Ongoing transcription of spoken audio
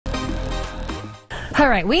All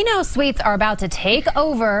right, we know sweets are about to take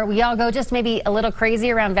over. We all go just maybe a little crazy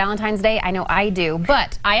around Valentine's Day. I know I do,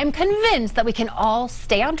 but I am convinced that we can all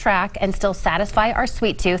stay on track and still satisfy our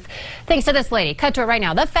sweet tooth. Thanks to this lady. Cut to it right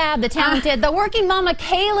now. The fab, the talented, the working mama,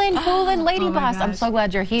 Kaelin Poulin, LadyBoss. I'm so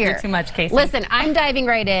glad you're here. You're too much, Casey. Listen, I'm diving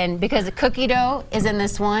right in because cookie dough is in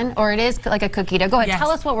this one, or it is like a cookie dough. Go ahead,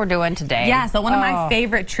 tell us what we're doing today. Yeah, so one of my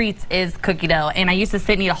favorite treats is cookie dough, and I used to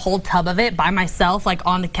sit and eat a whole tub of it by myself, like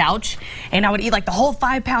on the couch, and I would eat like the whole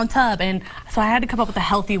 5-pound tub, and so I had to come up with a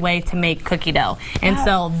healthy way to make cookie dough. And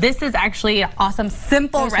so this is actually an awesome,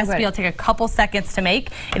 simple recipe. It'll take a couple seconds to make.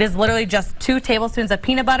 It is literally just 2 tablespoons of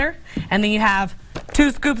peanut butter, and then you have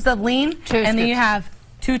 2 scoops of lean, and then you have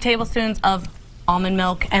 2 tablespoons of almond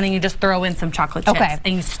milk, and then you just throw in some chocolate chips,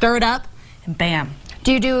 and you stir it up, and bam.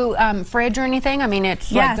 Do you do fridge or anything? I mean,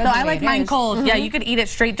 it's like so I like mine cold. Yeah, you could eat it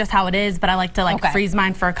straight just how it is, but I like to freeze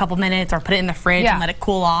mine for a couple minutes or put it in the fridge and let it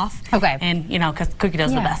cool off. And you know, because cookie dough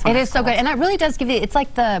is the best one. It is so good, and that really does give you. It's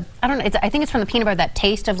like the I don't know. I think it's from the peanut butter, that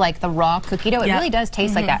taste of like the raw cookie dough. It really does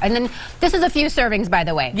taste like that. And then this is a few servings, by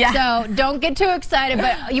the way. So don't get too excited,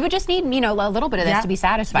 but you would just need a little bit of this to be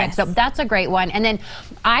satisfied. So that's a great one. And then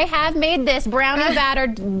I have made this brownie batter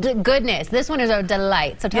goodness. This one is a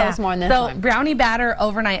delight. So tell us more on this one. So brownie batter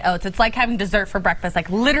overnight oats. It's like having dessert for breakfast, like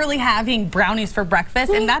literally having brownies for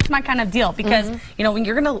breakfast, and that's my kind of deal because you know when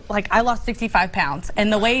you're gonna I lost 65 pounds, and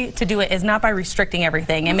the way to do it is not by restricting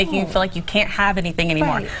everything and making you feel like you can't have anything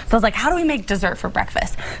anymore. So I was like, how do we make dessert for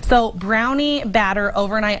breakfast? So brownie batter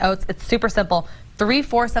overnight oats. It's super simple.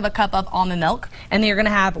 3/4 of a cup of almond milk, and then you're gonna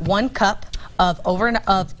have 1 cup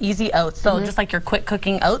of easy oats, so just like your quick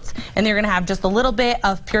cooking oats, and then you're gonna have just a little bit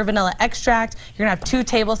of pure vanilla extract. You're gonna have 2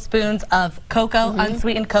 tablespoons of cocoa,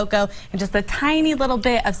 unsweetened cocoa, and just a tiny little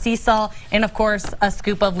bit of sea salt, and of course a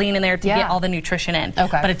scoop of lean in there to get all the nutrition in.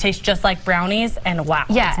 But it tastes just like brownies, and wow,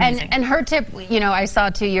 it's amazing. And her tip, I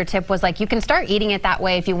saw too, your tip was like you can start eating it that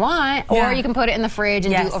way if you want, or you can put it in the fridge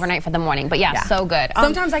and do overnight for the morning. But so good.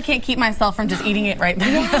 Sometimes I can't keep myself from just eating it right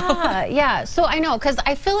then. So I know, because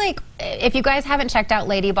I feel like if you guys haven't checked out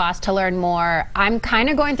LadyBoss to learn more, I'm kind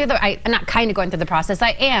of going through the, I'm not kind of going through the process,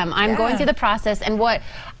 I am. I'm going through the process, and what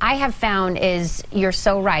I have found is, you're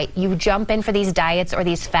so right, you jump in for these diets or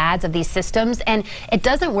these fads of these systems, and it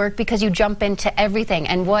doesn't work because you jump into everything,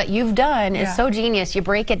 and what you've done is so genius. You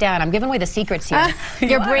break it down. I'm giving away the secrets here.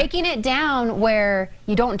 You're breaking it down where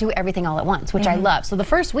you don't do everything all at once, which I love. So the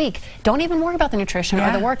first week, don't even worry about the nutrition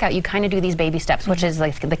or the workout. You kind of do these baby steps, which is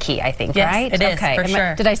like the key, I think, right? It is, for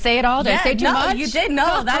sure. Did I say it all? Did I say too much? You did.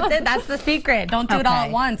 No, that's it. That's the secret. Don't do it all at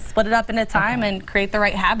once. Split it up into time and create the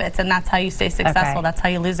right habits, and that's how you stay successful. That's how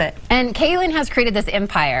you lose it. And Kaelin has created this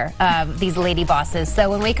empire of these lady bosses. So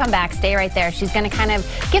when we come back, stay right there. She's going to kind of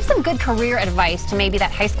give some good career advice to maybe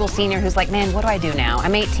that high school senior who's like, man, what do I do now?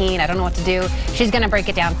 I'm 18. I don't know what to do. She's going to break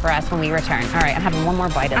it down for us when we return. All right, I'm having one more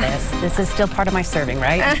bite of this. This is still part of my serving,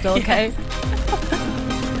 right? It's still okay?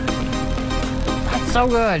 That's so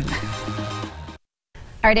good.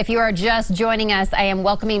 All right, if you are just joining us, I am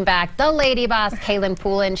welcoming back the LadyBoss, Kaelin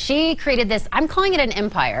Poulin. She created this, I'm calling it an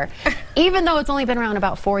empire, even though it's only been around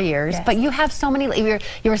about 4 years. But you have so many, you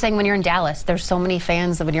were saying when you're in Dallas, there's so many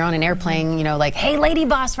fans of when you're on an airplane, like, hey,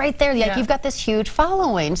 LadyBoss, right there. Like, you've got this huge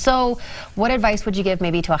following. So what advice would you give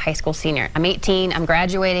maybe to a high school senior? I'm 18, I'm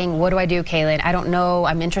graduating. What do I do, Kaelin? I don't know.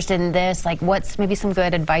 I'm interested in this. Like, what's maybe some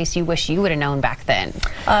good advice you wish you would have known back then?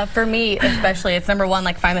 For me, especially, it's number 1,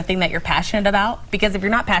 like, find the thing that you're passionate about. Because if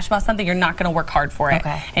you're not passionate about something, you're not going to work hard for it.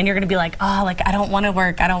 And you're going to be like, oh, like, I don't want to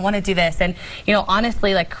work. I don't want to do this. And,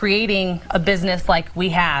 honestly, like, creating a business like we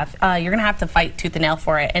have, you're going to have to fight tooth and nail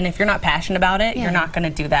for it. And if you're not passionate about it, you're not going to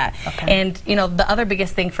do that. And, the other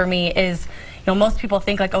biggest thing for me is, most people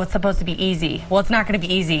think like, oh, it's supposed to be easy. Well, it's not going to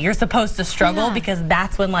be easy. You're supposed to struggle because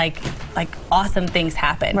that's when like awesome things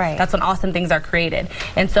happen. That's when awesome things are created.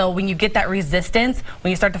 And so when you get that resistance,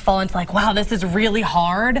 when you start to fall into like, wow, this is really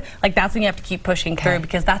hard, like that's when you have to keep pushing through,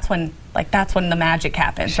 because that's when the magic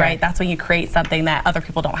happens, right? That's when you create something that other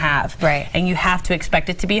people don't have. And you have to expect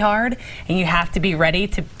it to be hard, and you have to be ready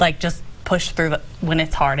to like just push through when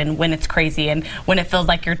it's hard and when it's crazy and when it feels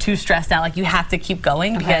like you're too stressed out. Like, you have to keep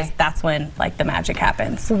going because that's when like the magic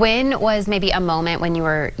happens. When was maybe a moment when you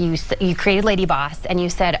created LadyBoss and you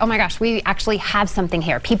said, oh my gosh, we actually have something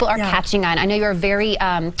here, people are catching on? I know you're very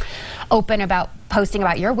open about posting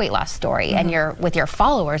about your weight loss story and with your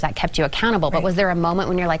followers that kept you accountable. But was there a moment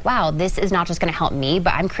when you're like, wow, this is not just going to help me,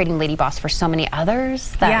 but I'm creating LadyBoss for so many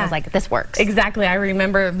others that was like, this works? Exactly. I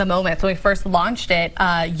remember the moments when we first launched it.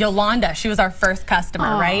 Yolanda, she was our first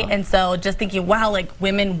customer, right? And so just thinking, wow, like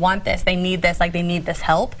women want this, they need this, like they need this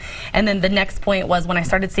help. And then the next point was when I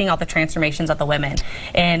started seeing all the transformations of the women.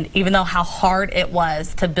 And even though how hard it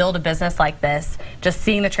was to build a business like this, just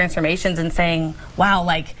seeing the transformations and saying, wow,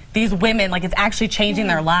 like these women, like it's actually changing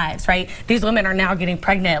their lives, right? These women are now getting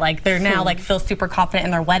pregnant, like they're now like feel super confident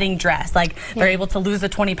in their wedding dress, like they're able to lose the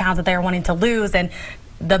 20 pounds that they were wanting to lose. And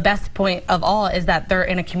the best point of all is that they're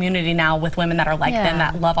in a community now with women that are like them,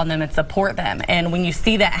 that love on them and support them. And when you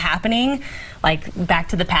see that happening, like back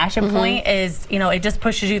to the passion point is, you know, it just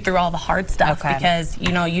pushes you through all the hard stuff because,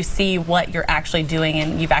 you know, you see what you're actually doing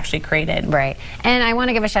and you've actually created. Right. And I want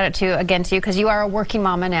to give a shout out to, again, to you, because you are a working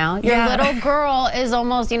mama now. Your little girl is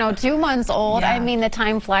almost, you know, 2 months old. I mean, the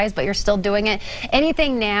time flies, but you're still doing it.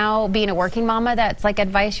 Anything now, being a working mama, that's like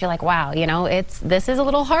advice, you're like, wow, you know, this is a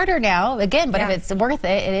little harder now, again, but if it's worth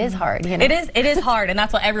it, it is hard, you know? It is hard, and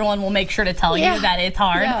that's what everyone will make sure to tell you, that it's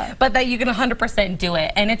hard, but that you can 100% do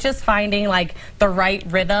it. And it's just finding like the right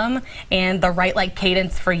rhythm and the right like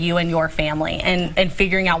cadence for you and your family, and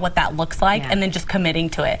figuring out what that looks like, and then just committing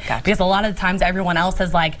to it. Because a lot of the times everyone else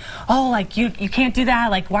is like, oh, like you can't do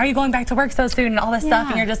that, like why are you going back to work so soon and all this stuff,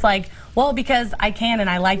 and you're just like, well, because I can and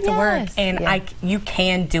I like to work, and you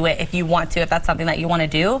can do it if you want to, if that's something that you want to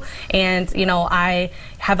do. And you know, I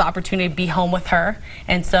have the opportunity to be home with her,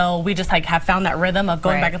 and so we just like have found that rhythm of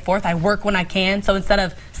going back and forth. I work when I can, so instead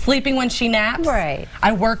of sleeping when she naps,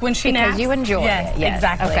 I work when she naps. Because you enjoy it. Yes,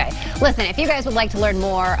 exactly. Okay. Listen, if you guys would like to learn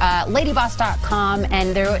more, LadyBoss.com,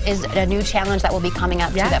 and there is a new challenge that will be coming up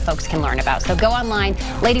too that folks can learn about. So go online,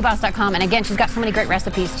 LadyBoss.com, and again, she's got so many great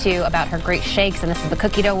recipes too about her great shakes, and this is the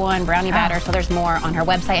cookie dough one, brownie batter, so there's more on her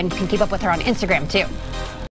website, and you can keep up with her on Instagram too.